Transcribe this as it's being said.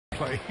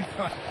play.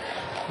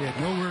 He had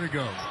nowhere to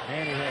go.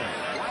 Manny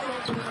Harris wide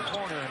open in the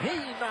corner, and he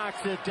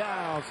knocks it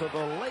down. So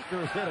the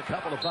Lakers hit a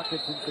couple of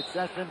buckets in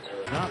succession.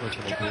 Not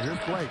listening to.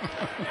 Here's Blake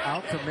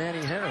out to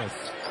Manny Harris.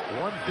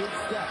 One big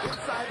step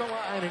inside the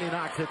line, and he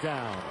knocks it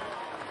down.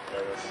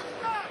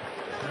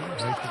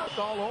 It's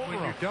all over when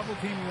him. you're double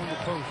teaming on the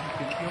post,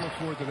 you can ill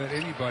afford to let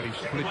anybody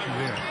split you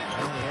there.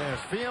 Manny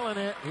Harris feeling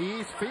it.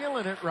 He's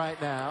feeling it right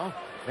now.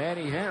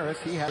 Manny Harris,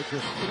 he has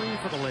just 3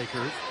 for the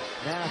Lakers.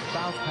 Nash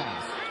bounce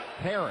pass.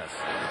 Harris,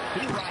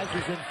 he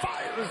rises and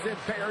fires and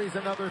buries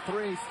another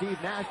 3.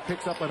 Steve Nash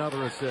picks up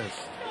another assist.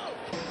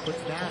 Puts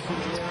Nash in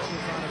the air,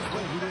 he's on his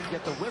way. He didn't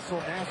get the whistle.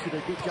 Nash did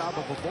a good job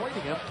of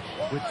avoiding him.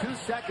 With 2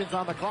 seconds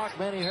on the clock,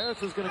 Manny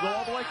Harris is going to go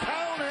all the way.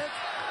 Count it!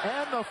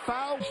 And the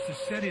foul. To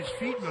set his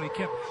feet, but he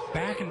kept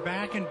backing,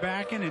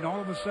 and all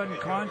of a sudden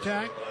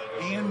contact,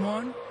 and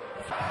one.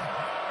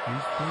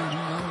 He's playing, he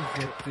knows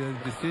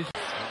that decision.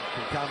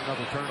 Can count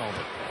another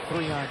turnover.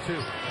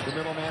 3-on-2. The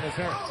middleman is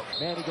Harris.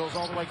 Manny goes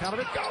all the way. Count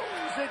it.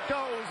 It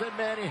goes, and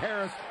Manny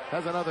Harris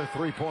has another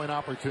 3-point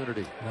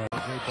opportunity.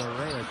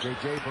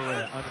 J.J.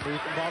 Barea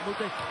underneath the ball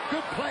moving.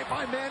 Good play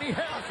by Manny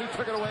Harris. He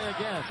took it away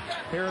again.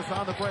 Harris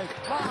on the break.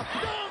 Lob,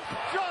 dunk,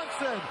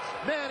 Johnson.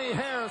 Manny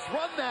Harris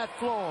run that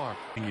floor.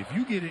 If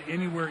you get it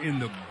anywhere in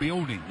the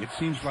building, it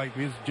seems like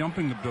his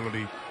jumping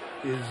ability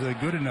is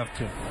good enough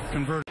to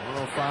convert.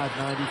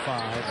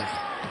 105-95.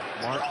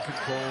 Martin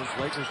controls.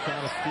 Lakers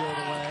trying to steal it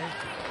away.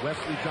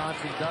 Wesley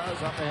Johnson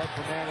does. Up ahead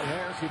for Manny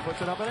Harris. He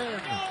puts it up and in.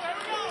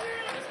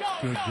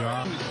 Good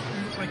job.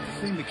 It's like the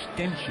same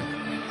extension.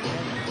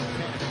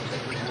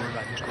 Word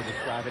I think to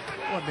describe it.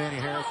 Well, Manny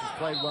Harris has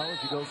played well as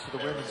he goes to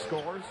the rim and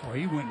scores. Well,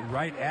 he went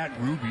right at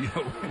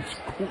Rubio and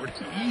scored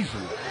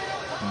easily.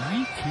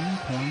 19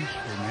 points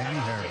for Manny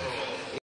Harris.